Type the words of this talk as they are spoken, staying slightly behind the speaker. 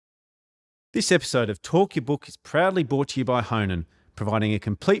This episode of Talk Your Book is proudly brought to you by Honan, providing a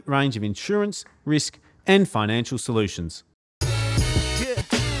complete range of insurance, risk, and financial solutions.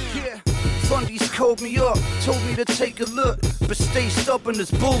 Fundies called me up, told me to take a look, but stay stubborn as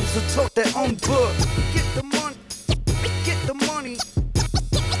bulls and talk their own book. Get the money, get the money,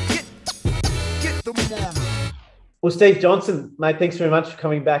 get the money. Well, Steve Johnson, mate, thanks very much for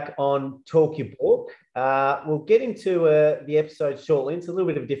coming back on Talk Your Book. We'll get into the episode shortly. It's a little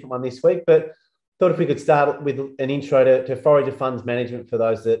bit of a different one this week, but thought if we could start with an intro to Forager Funds Management for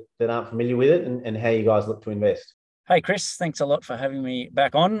those that aren't familiar with it and how you guys look to invest. Hey, Chris, thanks a lot for having me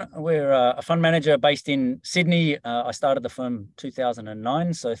back on. We're a fund manager based in Sydney. I started the firm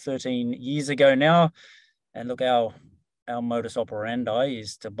 2009, so 13 years ago now. And look, our modus operandi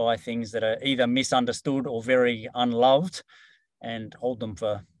is to buy things that are either misunderstood or very unloved and hold them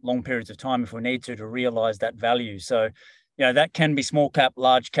for long periods of time if we need to realize that value. So, you know, that can be small cap,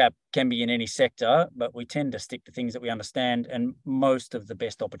 large cap, can be in any sector, but we tend to stick to things that we understand. And most of the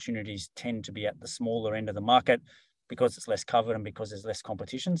best opportunities tend to be at the smaller end of the market because it's less covered and because there's less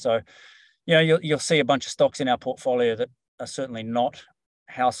competition. So, you know, you'll see a bunch of stocks in our portfolio that are certainly not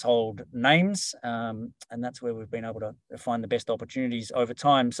household names, and that's where we've been able to find the best opportunities over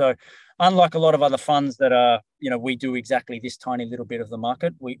time. So unlike a lot of other funds that are, you know, we do exactly this tiny little bit of the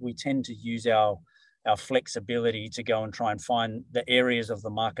market, we tend to use our flexibility to go and try and find the areas of the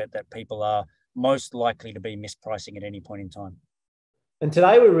market that people are most likely to be mispricing at any point in time. And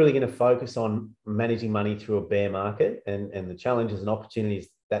today we're really going to focus on managing money through a bear market and the challenges and opportunities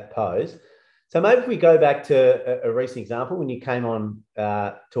that pose. So maybe if we go back to a recent example, when you came on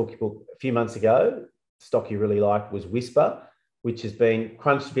Talk Your Book a few months ago, the stock you really liked was Whisper, which has been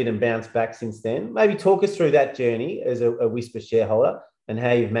crunched a bit and bounced back since then. Maybe talk us through that journey as a Whisper shareholder and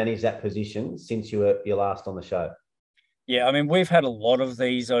how you've managed that position since you were last on the show. Yeah, I mean, we've had a lot of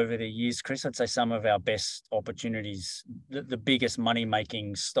these over the years, Chris. I'd say some of our best opportunities, the biggest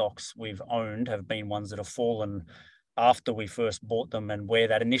money-making stocks we've owned have been ones that have fallen after we first bought them and where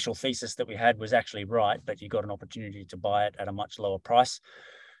that initial thesis that we had was actually right, but you got an opportunity to buy it at a much lower price.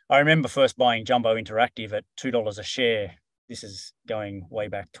 I remember first buying Jumbo Interactive at $2 a share. This is going way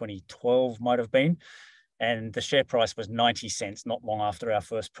back, 2012 might have been. And the share price was 90 cents not long after our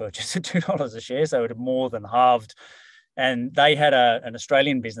first purchase at $2 a share. So it had more than halved. And they had an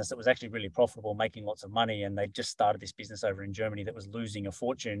Australian business that was actually really profitable, making lots of money. And they just started this business over in Germany that was losing a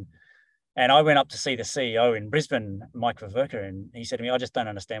fortune. And I went up to see the CEO in Brisbane, Mike Verwerker, and he said to me, I just don't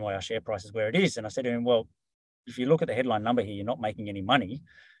understand why our share price is where it is. And I said to him, well, if you look at the headline number here, you're not making any money.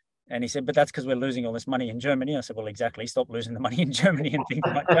 And he said, but that's because we're losing all this money in Germany. I said, well, exactly. Stop losing the money in Germany and things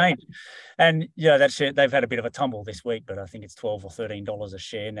might change. And yeah, that share, they've had a bit of a tumble this week, but I think it's $12 or $13 a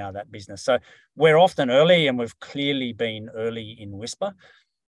share now, that business. So we're often early, and we've clearly been early in Whisper.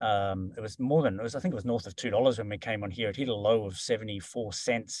 I think it was north of $2 when we came on here. It hit a low of 74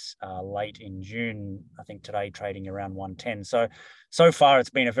 cents late in June. I think today trading around 110. So far it's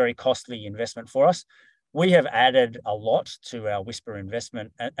been a very costly investment for us. We have added a lot to our Whisper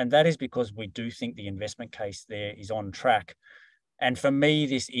investment, and that is because we do think the investment case there is on track. And for me,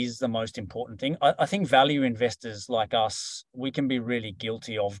 this is the most important thing. I think value investors like us, we can be really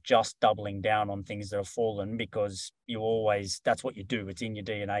guilty of just doubling down on things that have fallen because that's what you do. It's in your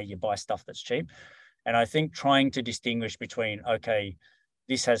DNA. You buy stuff that's cheap. And I think trying to distinguish between, okay,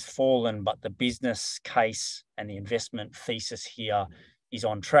 this has fallen, but the business case and the investment thesis here is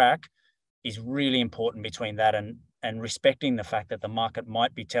on track is really important between that and respecting the fact that the market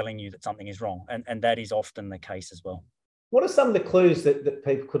might be telling you that something is wrong. And that is often the case as well. What are some of the clues that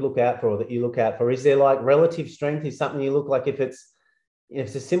people could look out for or that you look out for? Is there like relative strength? Is something you look like if it's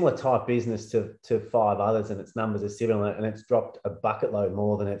a similar type business to five others and its numbers are similar and it's dropped a bucket load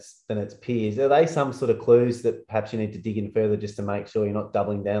more than its peers? Are they some sort of clues that perhaps you need to dig in further just to make sure you're not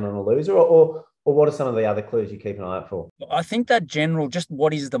doubling down on a loser? Or what are some of the other clues you keep an eye out for? I think that just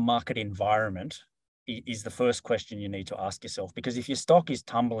what is the market environment is the first question you need to ask yourself, because if your stock is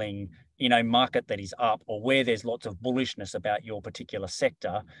tumbling in a market that is up or where there's lots of bullishness about your particular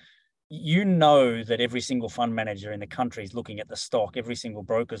sector, you know that every single fund manager in the country is looking at the stock, every single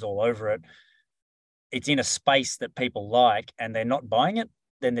broker's all over it. It's in a space that people like and they're not buying it,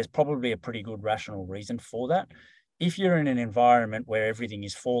 then there's probably a pretty good rational reason for that. If you're in an environment where everything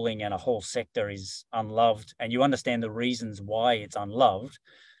is falling and a whole sector is unloved and you understand the reasons why it's unloved,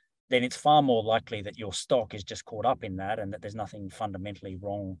 then it's far more likely that your stock is just caught up in that and that there's nothing fundamentally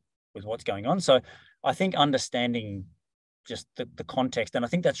wrong with what's going on. So I think understanding just the context, and I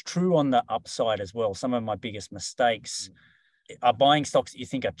think that's true on the upside as well. Some of my biggest mistakes are buying stocks that you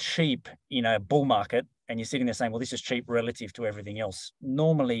think are cheap in a bull market and you're sitting there saying, well, this is cheap relative to everything else.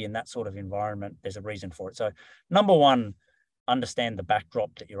 Normally in that sort of environment, there's a reason for it. So number one, understand the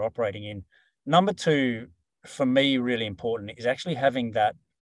backdrop that you're operating in. Number two, for me, really important is actually having that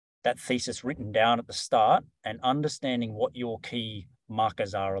thesis written down at the start and understanding what your key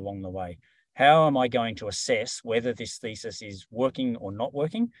markers are along the way. How am I going to assess whether this thesis is working or not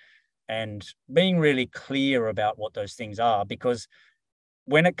working? And being really clear about what those things are, because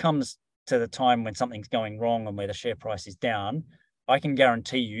when it comes to the time when something's going wrong and where the share price is down, I can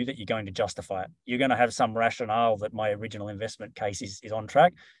guarantee you that you're going to justify it. You're going to have some rationale that my original investment case is on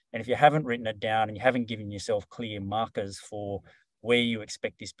track. And if you haven't written it down and you haven't given yourself clear markers for where you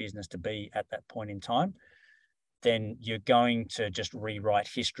expect this business to be at that point in time, then you're going to just rewrite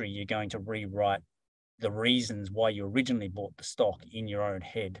history. You're going to rewrite the reasons why you originally bought the stock in your own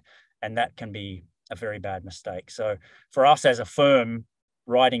head. And that can be a very bad mistake. So for us as a firm,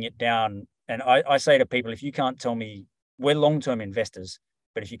 writing it down, and I say to people, if you can't tell me, we're long-term investors,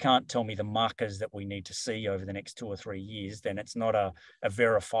 but if you can't tell me the markers that we need to see over the next 2 or 3 years, then it's not a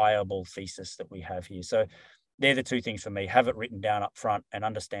verifiable thesis that we have here. So they're the two things for me. Have it written down up front and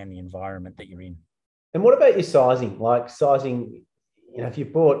understand the environment that you're in. And what about your sizing? Like sizing, if you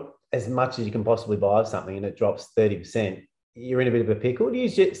bought as much as you can possibly buy of something and it drops 30%, you're in a bit of a pickle. Do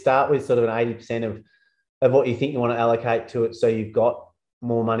you start with sort of an 80% of what you think you want to allocate to it so you've got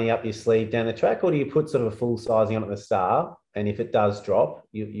more money up your sleeve down the track, or do you put sort of a full sizing on at the start, and if it does drop,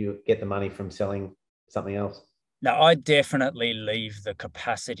 you get the money from selling something else? Now, I definitely leave the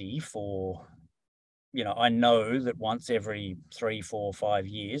capacity for, I know that once every 3, 4, 5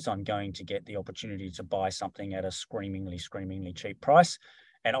 years, I'm going to get the opportunity to buy something at a screamingly cheap price.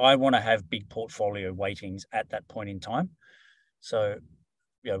 And I want to have big portfolio weightings at that point in time. So,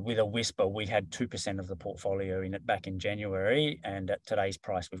 with a whisper, we had 2% of the portfolio in it back in January. And at today's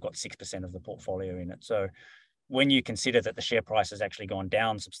price, we've got 6% of the portfolio in it. So when you consider that the share price has actually gone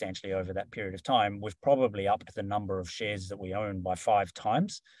down substantially over that period of time, we've probably upped the number of shares that we own by 5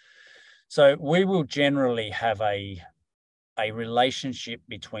 times. So we will generally have a relationship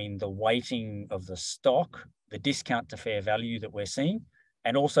between the weighting of the stock, the discount to fair value that we're seeing,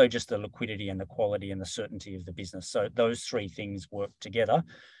 and also just the liquidity and the quality and the certainty of the business. So those 3 things work together.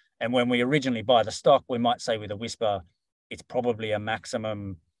 And when we originally buy the stock, we might say with a whisper, it's probably a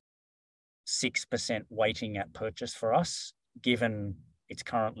maximum 6% weighting at purchase for us, given it's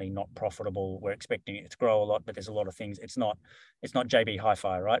currently not profitable. We're expecting it to grow a lot, but there's a lot of things. It's not JB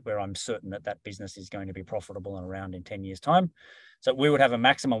Hi-Fi, right? Where I'm certain that business is going to be profitable and around in 10 years' time. So we would have a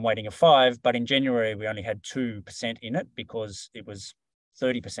maximum weighting of 5, but in January, we only had 2% in it because it was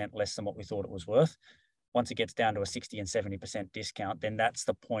 30% less than what we thought it was worth. Once it gets down to a 60 and 70% discount, then that's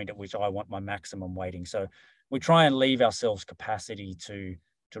the point at which I want my maximum weighting. So we try and leave ourselves capacity to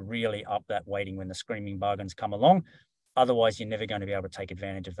really up that weighting when the screaming bargains come along. Otherwise, you're never going to be able to take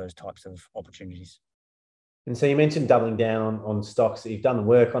advantage of those types of opportunities. And so you mentioned doubling down on stocks that you've done the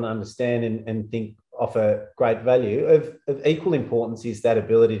work on, understand and think offer great value. Of equal importance is that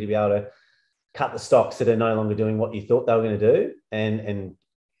ability to be able to cut the stocks that are no longer doing what you thought they were going to do,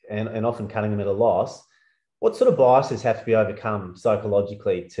 and often cutting them at a loss. What sort of biases have to be overcome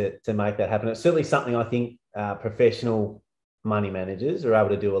psychologically to make that happen? It's certainly something I think professional money managers are able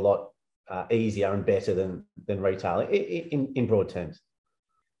to do a lot easier and better than retail in broad terms.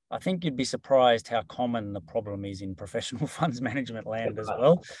 I think you'd be surprised how common the problem is in professional funds management land as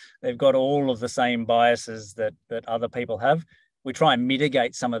well. They've got all of the same biases that other people have. We try and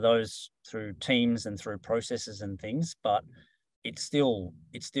mitigate some of those through teams and through processes and things, but it still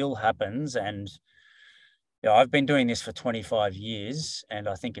happens. And I've been doing this for 25 years, and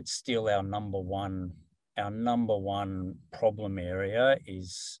I think it's still our number one problem area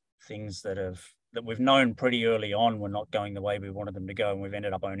is things that we've known pretty early on were not going the way we wanted them to go, and we've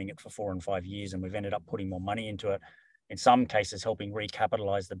ended up owning it for 4 and 5 years, and we've ended up putting more money into it, in some cases helping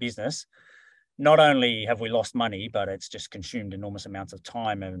recapitalize the business. Not only have we lost money, but it's just consumed enormous amounts of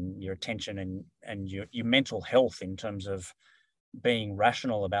time and your attention and your mental health in terms of being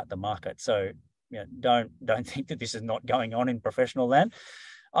rational about the market. So don't think that this is not going on in professional land.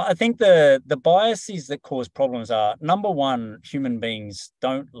 I think the biases that cause problems are, number one, human beings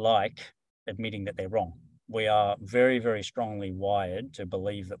don't like admitting that they're wrong. We are very, very strongly wired to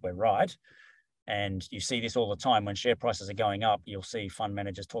believe that we're right. And you see this all the time. When share prices are going up, you'll see fund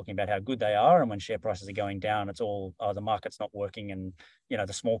managers talking about how good they are. And when share prices are going down, it's all, the market's not working and,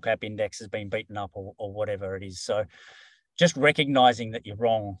 the small cap index has been beaten up or whatever it is. So just recognizing that you're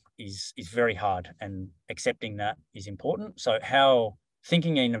wrong is very hard, and accepting that is important. So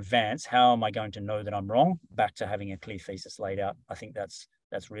thinking in advance, how am I going to know that I'm wrong? Back to having a clear thesis laid out. I think that's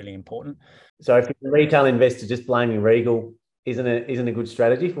That's really important. So if you're a retail investor, just blaming Regal isn't a good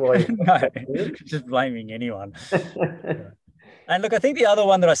strategy for why no, just blaming anyone. And look, I think the other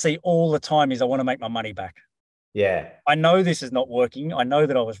one that I see all the time is I want to make my money back. Yeah. I know this is not working. I know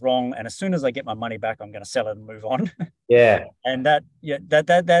that I was wrong. And as soon as I get my money back, I'm going to sell it and move on. Yeah. And that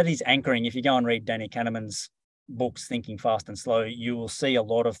is anchoring. If you go and read Danny Kahneman's books, Thinking Fast and Slow, you will see a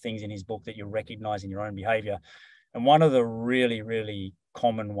lot of things in his book that you recognize in your own behavior. And one of the really, really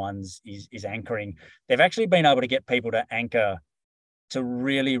common ones is anchoring. They've actually been able to get people to anchor to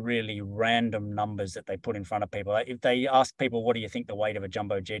really, really random numbers that they put in front of people. If they ask people, what do you think the weight of a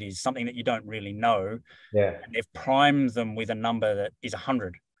jumbo jet is, something that you don't really know, yeah, and they've primed them with a number that is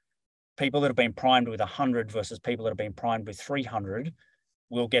 100. People that have been primed with 100 versus people that have been primed with 300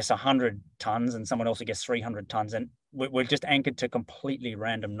 will guess 100 tons, and someone else will guess 300 tons. And we're just anchored to completely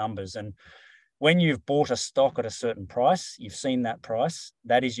random numbers. And when you've bought a stock at a certain price, you've seen that price,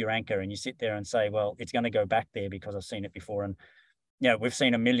 that is your anchor. And you sit there and say, well, it's going to go back there because I've seen it before. And we've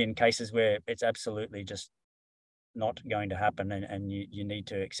seen a million cases where it's absolutely just not going to happen, and you need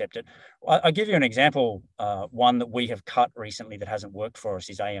to accept it. I'll give you an example. One that we have cut recently that hasn't worked for us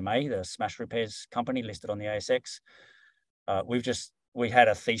is AMA, the smash repairs company listed on the ASX. We had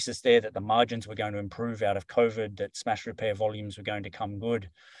a thesis there that the margins were going to improve out of COVID, that smash repair volumes were going to come good,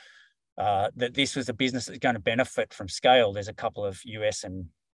 that this was a business that's going to benefit from scale. There's a couple of US and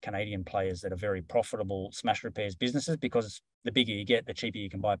Canadian players that are very profitable smash repairs businesses, because the bigger you get, the cheaper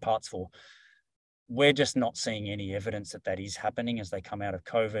you can buy parts for. We're just not seeing any evidence that is happening as they come out of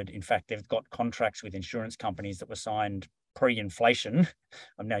COVID. In fact, they've got contracts with insurance companies that were signed pre-inflation.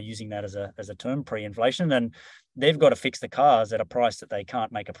 I'm now using that as a term, pre-inflation, and they've got to fix the cars at a price that they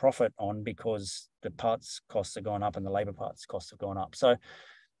can't make a profit on because the parts costs have gone up and the labor parts costs have gone up. So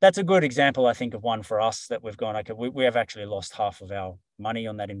that's a good example, I think, of one for us that we've gone, okay, we have actually lost half of our money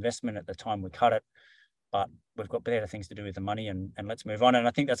on that investment at the time we cut it, but we've got better things to do with the money, and let's move on. And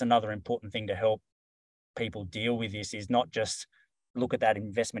I think that's another important thing to help people deal with this, is not just look at that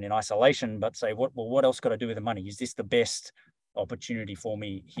investment in isolation, but say, what else got to do with the money? Is this the best opportunity for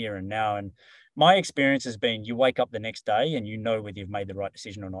me here and now? And my experience has been, you wake up the next day and you know whether you've made the right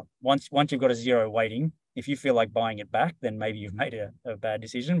decision or not. Once you've got a zero weighting, if you feel like buying it back, then maybe you've made a bad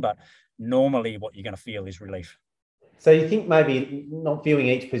decision. But normally what you're going to feel is relief. So you think maybe not viewing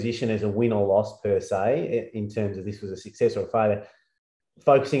each position as a win or loss per se, in terms of this was a success or a failure,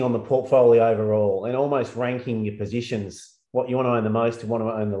 focusing on the portfolio overall and almost ranking your positions, what you want to own the most, you want to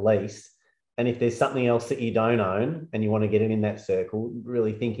own the least. And if there's something else that you don't own and you want to get it in that circle,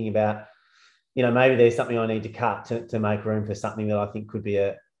 really thinking about, maybe there's something I need to cut to make room for something that I think could be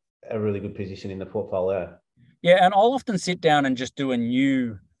a really good position in the portfolio. Yeah, and I'll often sit down and just do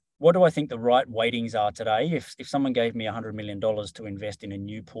what do I think the right weightings are today? If someone gave me $100 million to invest in a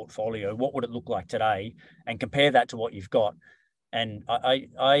new portfolio, what would it look like today? And compare that to what you've got. And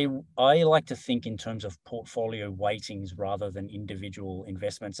I like to think in terms of portfolio weightings rather than individual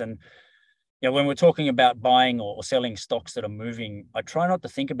investments. And when we're talking about buying or selling stocks that are moving, I try not to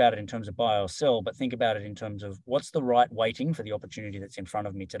think about it in terms of buy or sell, but think about it in terms of what's the right weighting for the opportunity that's in front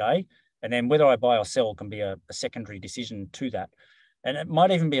of me today. And then whether I buy or sell can be a secondary decision to that. And it might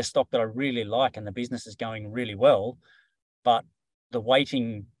even be a stock that I really like and the business is going really well, but the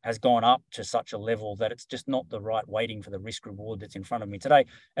weighting has gone up to such a level that it's just not the right weighting for the risk reward that's in front of me today.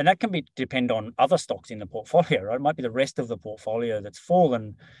 And that can depend on other stocks in the portfolio, right? It might be the rest of the portfolio that's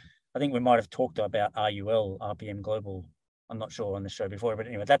fallen. I think we might have talked about RUL, RPM Global. I'm not sure on the show before, but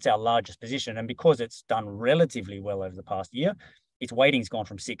anyway, that's our largest position. And because it's done relatively well over the past year, its weighting's gone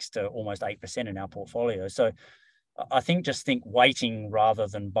from 6 to almost 8% in our portfolio. So I think weighting rather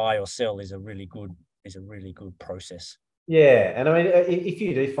than buy or sell is a really good process. Yeah. And I mean, if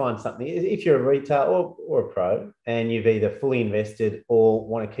you do find something, if you're a retail or a pro and you've either fully invested or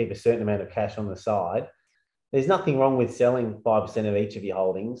want to keep a certain amount of cash on the side, there's nothing wrong with selling 5% of each of your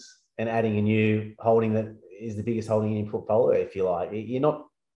holdings and adding a new holding that is the biggest holding in your portfolio, if you like.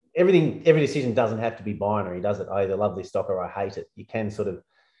 Every decision doesn't have to be binary, does it? I either love this stock or I hate it. You can sort of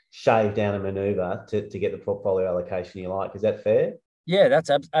shave down a maneuver to get the portfolio allocation you like. Is that fair? Yeah, that's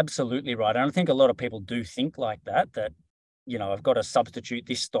absolutely right. And I think a lot of people do think like that I've got to substitute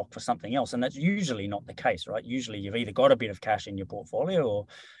this stock for something else. And that's usually not the case, right? Usually you've either got a bit of cash in your portfolio or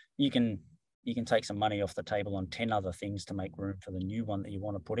you can take some money off the table on 10 other things to make room for the new one that you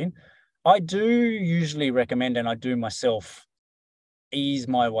want to put in. I do usually recommend, and I do myself, ease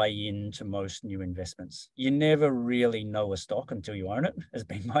my way into most new investments. You never really know a stock until you own it, has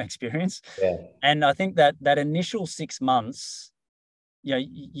been my experience. Yeah. And I think that initial 6 months,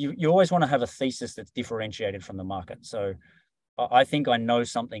 you always want to have a thesis that's differentiated from the market. So I think I know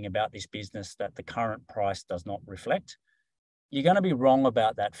something about this business that the current price does not reflect. You're going to be wrong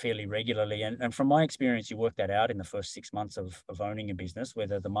about that fairly regularly. And from my experience, you work that out in the first 6 months of owning a business,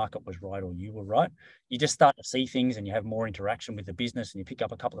 whether the market was right or you were right. You just start to see things and you have more interaction with the business and you pick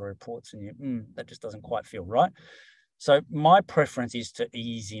up a couple of reports and that just doesn't quite feel right. So my preference is to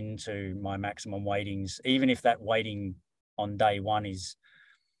ease into my maximum weightings, even if that weighting on day one is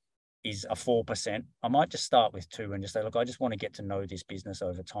a 4%. I might just start with 2 and just say, look, I just want to get to know this business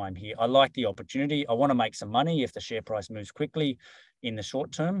over time here. I like the opportunity. I want to make some money if the share price moves quickly in the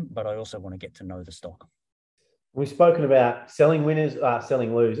short term, but I also want to get to know the stock. We've spoken about selling winners,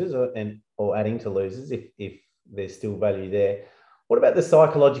 selling losers, or adding to losers if there's still value there. What about the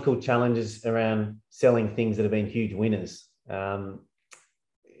psychological challenges around selling things that have been huge winners? What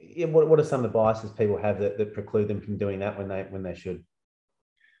are some of the biases people have that preclude them from doing that when they should?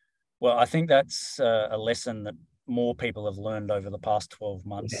 Well, I think that's a lesson that more people have learned over the past 12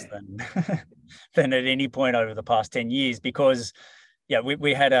 months than at any point over the past 10 years, because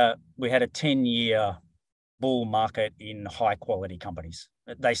we had a 10-year bull market in high quality companies.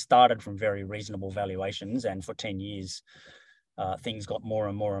 They started from very reasonable valuations, and for 10 years, things got more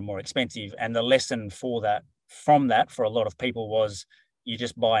and more and more expensive. And the lesson from that for a lot of people was you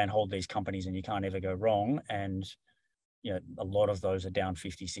just buy and hold these companies and you can't ever go wrong. And a lot of those are down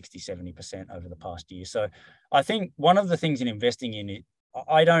 50, 60, 70% over the past year. So I think one of the things in investing in it,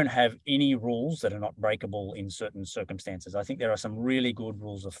 I don't have any rules that are not breakable in certain circumstances. I think there are some really good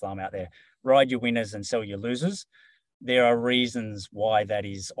rules of thumb out there. Ride your winners and sell your losers. There are reasons why that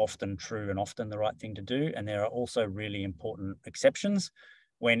is often true and often the right thing to do. And there are also really important exceptions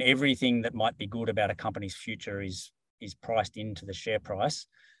when everything that might be good about a company's future is priced into the share price.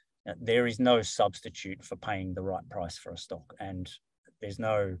 There is no substitute for paying the right price for a stock, and there's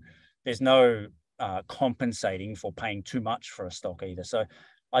no compensating for paying too much for a stock either. So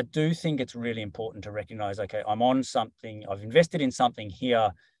I do think it's really important to recognize, okay, I'm on something, I've invested in something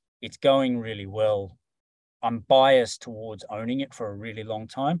here, it's going really well. I'm biased towards owning it for a really long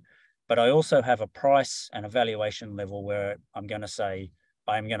time, but I also have a price and a valuation level where I'm going to say,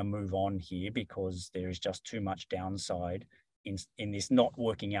 I'm going to move on here because there is just too much downside in this not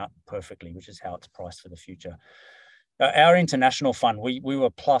working out perfectly, which is how it's priced for the future. Our international fund, we were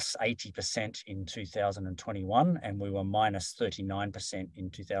plus 80% in 2021, and we were minus 39%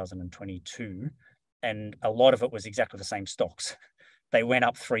 in 2022. And a lot of it was exactly the same stocks. They went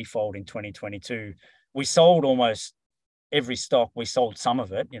up threefold in 2022. We sold almost every stock. We sold some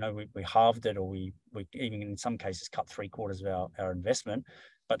of it. We halved it, or we even in some cases cut 3/4 of our investment.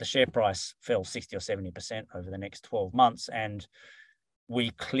 But the share price fell 60 or 70% over the next 12 months. And we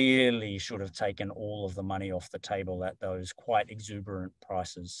clearly should have taken all of the money off the table at those quite exuberant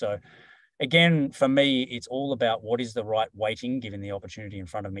prices. So again, for me, it's all about what is the right weighting given the opportunity in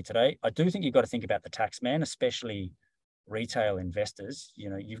front of me today. I do think you've got to think about the tax man, especially retail investors.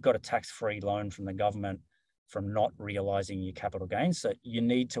 You've got a tax-free loan from the government from not realizing your capital gains. So you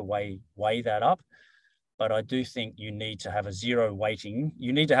need to weigh that up. But I do think you need to have a zero weighting.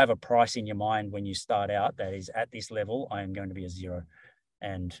 You need to have a price in your mind when you start out that is, at this level, I am going to be a zero,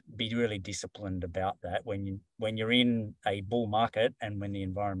 and be really disciplined about that when you're in a bull market and when the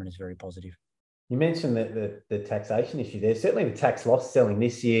environment is very positive. You mentioned that the taxation issue there. Certainly the tax loss selling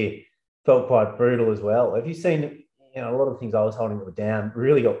this year felt quite brutal as well. Have you seen, a lot of things I was holding that were down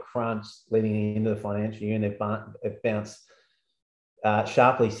really got crunched leading into the financial year, and they've bounced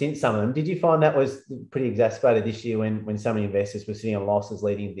sharply since some of them. Did you find that was pretty exacerbated this year when so many investors were sitting on losses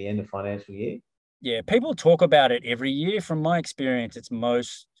leading to the end of financial year? Yeah, people talk about it every year. From my experience, it's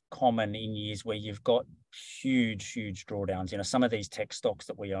most common in years where you've got huge drawdowns. Some of these tech stocks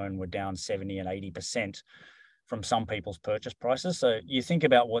that we own were down 70 and 80% from some people's purchase prices. So you think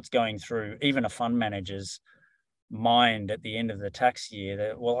about what's going through even a fund manager's mind at the end of the tax year,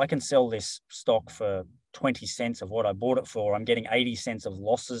 that, well, I can sell this stock for 20 cents of what I bought it for. I'm getting 80 cents of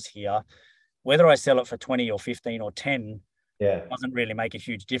losses here. Whether I sell it for 20 or 15 or 10 doesn't really make a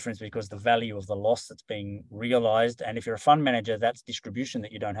huge difference, because the value of the loss that's being realized. And if you're a fund manager, that's distribution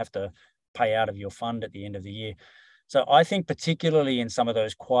that you don't have to pay out of your fund at the end of the year. So I think particularly in some of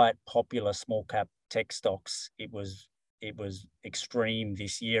those quite popular small cap tech stocks, it was extreme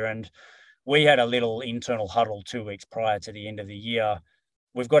this year. And we had a little internal huddle 2 weeks prior to the end of the year.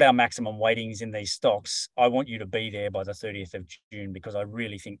 We've got our maximum weightings in these stocks. I want you to be there by the 30th of June, because I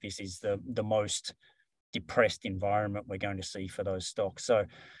really think this is the most depressed environment we're going to see for those stocks. So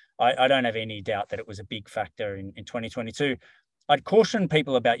I don't have any doubt that it was a big factor in 2022. I'd caution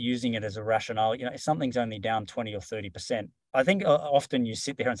people about using it as a rationale. If something's only down 20 or 30%, I think often you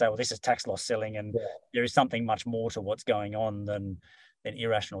sit there and say, well, this is tax loss selling, and there is something much more to what's going on than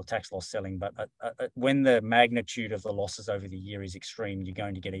irrational tax loss selling. But when the magnitude of the losses over the year is extreme, you're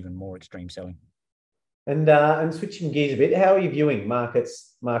going to get even more extreme selling. And switching gears a bit, how are you viewing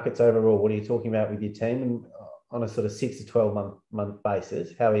markets overall? What are you talking about with your team, and on a sort of 6 to 12 month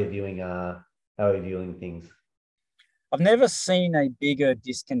basis? How are you viewing things? I've never seen a bigger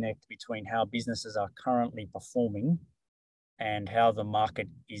disconnect between how businesses are currently performing and how the market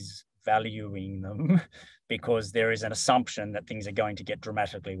is valuing them, because there is an assumption that things are going to get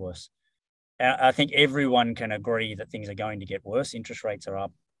dramatically worse. I think everyone can agree that things are going to get worse. Interest rates are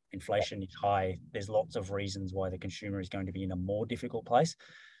up, inflation is high. There's lots of reasons why the consumer is going to be in a more difficult place.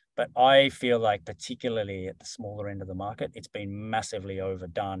 But I feel like, particularly at the smaller end of the market, it's been massively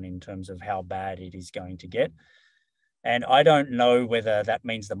overdone in terms of how bad it is going to get. And I don't know whether that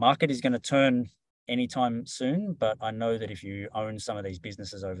means the market is going to turn anytime soon, but I know that if you own some of these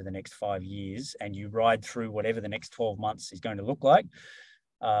businesses over the next 5 years and you ride through whatever the next 12 months is going to look like,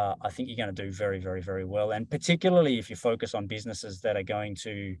 I think you're going to do very, very, very well. And particularly if you focus on businesses that are going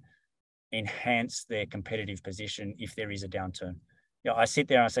to enhance their competitive position if there is a downturn. I sit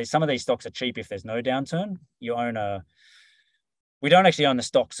there and I say some of these stocks are cheap if there's no downturn. We don't actually own the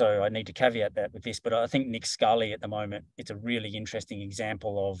stock, so I need to caveat that with this, but I think Nick Scully at the moment, it's a really interesting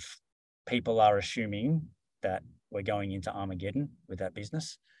example of people are assuming that we're going into Armageddon with that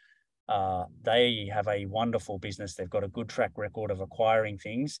business. They have a wonderful business. They've got a good track record of acquiring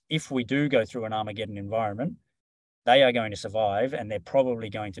things. If we do go through an Armageddon environment, they are going to survive, and they're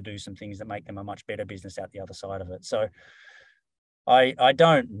probably going to do some things that make them a much better business out the other side of it. So I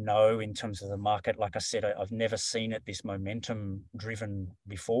don't know in terms of the market. Like I said, I've never seen it this momentum driven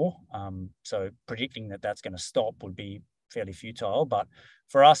before. So predicting that that's going to stop would be fairly futile. But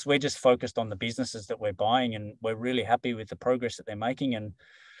for us, we're just focused on the businesses that we're buying, and we're really happy with the progress that they're making. And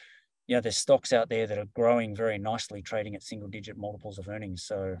there's stocks out there that are growing very nicely, trading at single-digit multiples of earnings.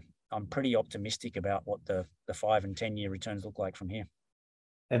 So I'm pretty optimistic about what the 5 and 10 year returns look like from here.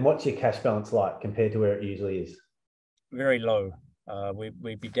 And what's your cash balance like compared to where it usually is? Very low.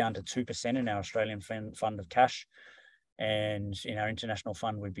 We'd be down to 2% in our Australian fund of cash, and in our international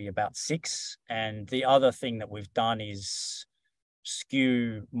fund we'd be about 6%. And the other thing that we've done is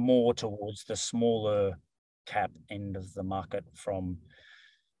skew more towards the smaller cap end of the market. From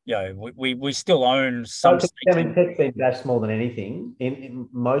we still own some. Tech's been bashed more than anything,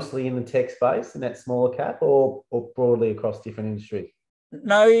 mostly in the tech space, in that smaller cap, or broadly across different industries.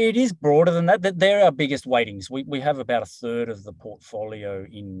 No, it is broader than that. They're our biggest weightings. We have about a third of the portfolio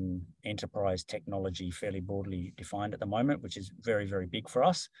in enterprise technology, fairly broadly defined at the moment, which is very, very big for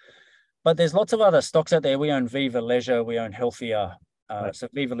us. But there's lots of other stocks out there. We own Viva Leisure. We own Healthier. Right. So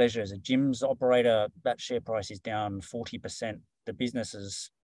Viva Leisure is a gyms operator. That share price is down 40%. The business is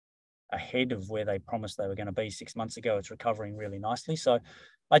ahead of where they promised they were going to be 6 months ago. It's recovering really nicely. So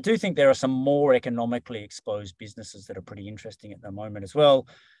I do think there are some more economically exposed businesses that are pretty interesting at the moment as well.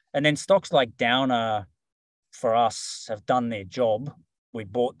 And then stocks like Downer, for us, have done their job. We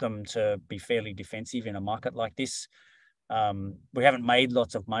bought them to be fairly defensive in a market like this. We haven't made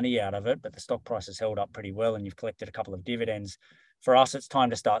lots of money out of it, but the stock price has held up pretty well, and you've collected a couple of dividends. For us, it's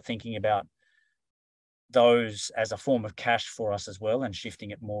time to start thinking about those as a form of cash for us as well, and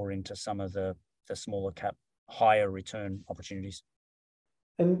shifting it more into some of the smaller cap, higher return opportunities.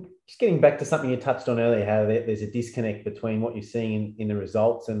 And just getting back to something you touched on earlier, how there's a disconnect between what you're seeing in the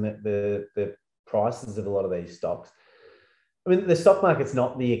results and the prices of a lot of these stocks. I mean, the stock market's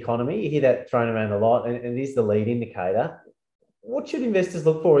not the economy. You hear that thrown around a lot, and it is the lead indicator. What should investors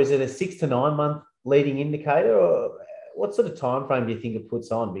look for? Is it a 6 to 9 month leading indicator, or what sort of time frame do you think it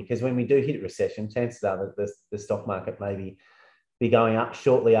puts on? Because when we do hit a recession, chances are that the stock market may be going up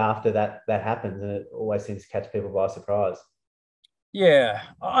shortly after that happens, and it always seems to catch people by surprise. Yeah,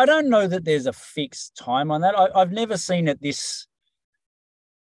 I don't know that there's a fixed time on that. I've never seen it this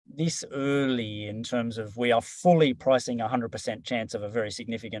early in terms of we are fully pricing 100% chance of a very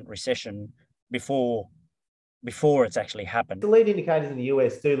significant recession before it's actually happened. The lead indicators in the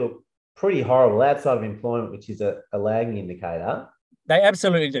US do look pretty horrible outside of employment, which is a lagging indicator. They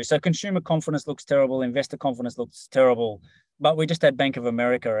absolutely do. So consumer confidence looks terrible. Investor confidence looks terrible. But we just had Bank of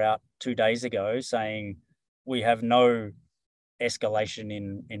America out 2 days ago saying we have no escalation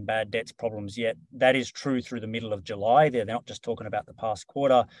in bad debts problems yet. That is true through the middle of July. They're not just talking about the past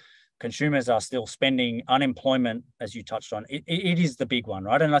quarter. Consumers are still spending. Unemployment, as you touched on, it is the big one,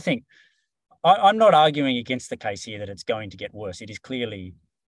 right? And I think I'm not arguing against the case here that it's going to get worse. It is clearly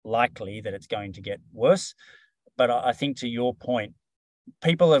likely that it's going to get worse. But I think, to your point,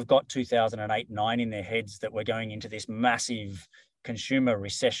 people have got 2008-9 in their heads that we're going into this massive consumer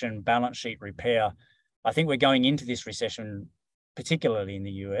recession, balance sheet repair. I think we're going into this recession, particularly in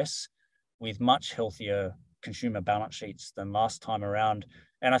the US, with much healthier consumer balance sheets than last time around.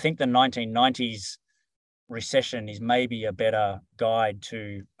 And I think the 1990s recession is maybe a better guide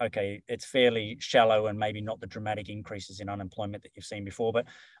to, okay, it's fairly shallow and maybe not the dramatic increases in unemployment that you've seen before. But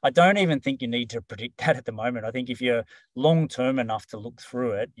I don't even think you need to predict that at the moment. I think if you're long-term enough to look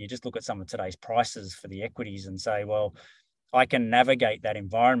through it, you just look at some of today's prices for the equities and say, well, I can navigate that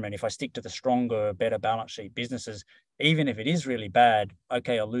environment if I stick to the stronger, better balance sheet businesses. Even if it is really bad,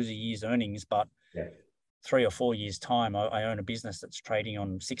 okay, I'll lose a year's earnings, but 3 or 4 years' time, I own a business that's trading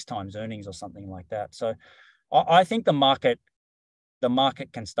on 6 times earnings or something like that. So I think the market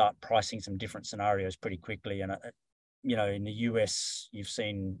can start pricing some different scenarios pretty quickly. And, in the US, you've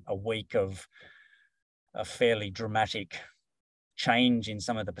seen a week of a fairly dramatic change in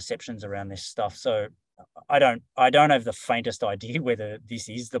some of the perceptions around this stuff. So I don't have the faintest idea whether this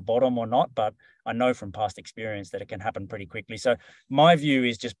is the bottom or not, but I know from past experience that it can happen pretty quickly. So my view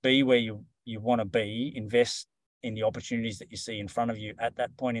is just be where you want to be, invest in the opportunities that you see in front of you at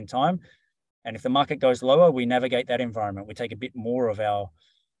that point in time. And if the market goes lower, we navigate that environment. We take a bit more of our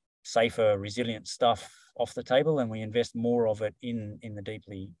safer, resilient stuff off the table and we invest more of it in the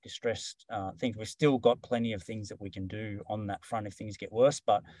deeply distressed things. We've still got plenty of things that we can do on that front if things get worse,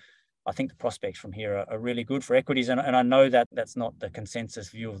 but I think the prospects from here are really good for equities. And I know that that's not the consensus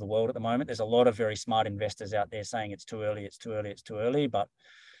view of the world at the moment. There's a lot of very smart investors out there saying it's too early, it's too early, it's too early. But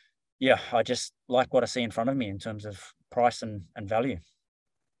yeah, I just like what I see in front of me in terms of price and value.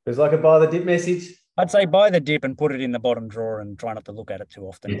 It's like a buy the dip message. I'd say buy the dip and put it in the bottom drawer and try not to look at it too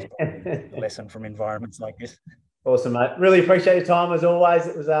often. It's probably a lesson from environments like this. Awesome, mate. Really appreciate your time as always.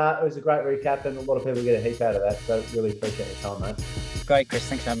 It was a great recap and a lot of people get a heap out of that. So really appreciate your time, mate. Great, Chris.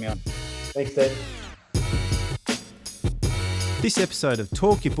 Thanks for having me on. Thanks, Steve. This episode of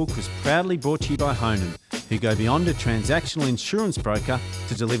Talk Your Book was proudly brought to you by Honan, who go beyond a transactional insurance broker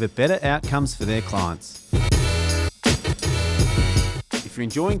to deliver better outcomes for their clients. If you're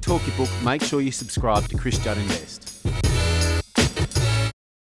enjoying Talk Your Book, make sure you subscribe to Chris Judd Invest.